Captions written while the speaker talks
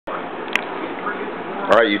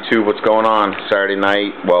Alright YouTube, what's going on? Saturday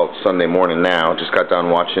night, well, Sunday morning now. Just got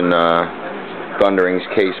done watching Thundering's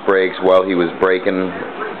case breaks. While he was breaking,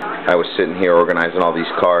 I was sitting here organizing all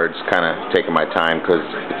these cards, kind of taking my time because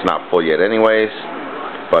it's not full yet anyways,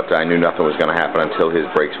 but I knew nothing was going to happen until his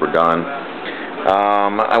breaks were done.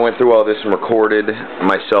 I went through all this and recorded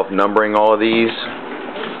myself numbering all of these,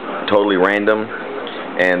 totally random,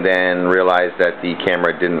 and then realized that the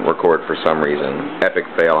camera didn't record for some reason. Epic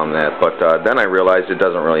fail on that. But then I realized it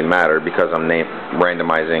doesn't really matter because I'm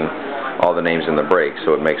randomizing all the names in the break,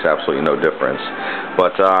 so it makes absolutely no difference.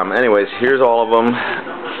 But anyways, here's all of them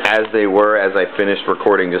as they were as I finished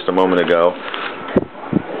recording just a moment ago,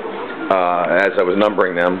 as I was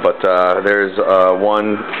numbering them. But there's 1,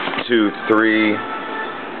 2, 3,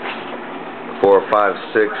 4, 5,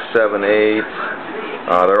 6, 7, 8.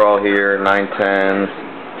 They're all here, 9, 10,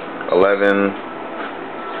 11,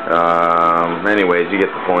 anyways, you get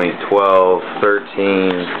the point, 12, 13,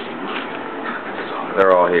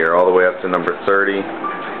 they're all here, all the way up to number 30,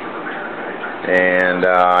 and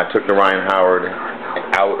I took the Ryan Howard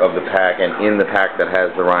out of the pack, and in the pack that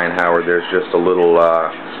has the Ryan Howard, there's just a little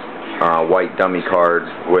white dummy card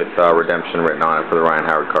with redemption written on it for the Ryan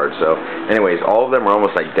Howard card. So anyways, all of them are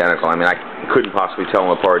almost identical. I mean, I couldn't possibly tell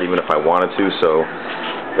them apart even if I wanted to, so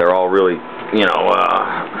they're all really, you know,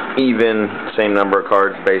 even, same number of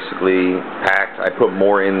cards basically packed. I put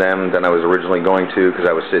more in them than I was originally going to because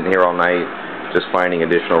I was sitting here all night just finding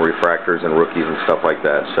additional refractors and rookies and stuff like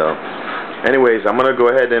that. So anyways, I'm going to go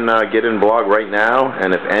ahead and get in blog right now,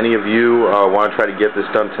 and if any of you want to try to get this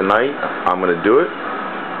done tonight, I'm going to do it.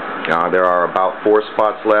 There are about 4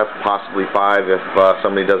 spots left, possibly 5 if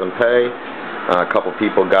somebody doesn't pay. A couple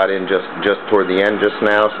people got in just toward the end just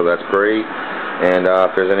now, so that's great. And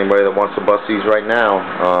if there's anybody that wants to bust these right now,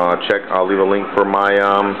 I'll leave a link for my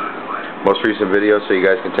most recent video so you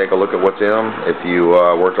guys can take a look at what's in them if you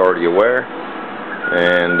weren't already aware.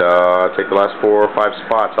 And take the last 4 or 5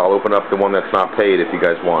 spots. I'll open up the one that's not paid if you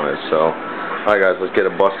guys want it. So, alright guys, let's get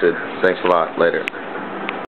it busted. Thanks a lot. Later.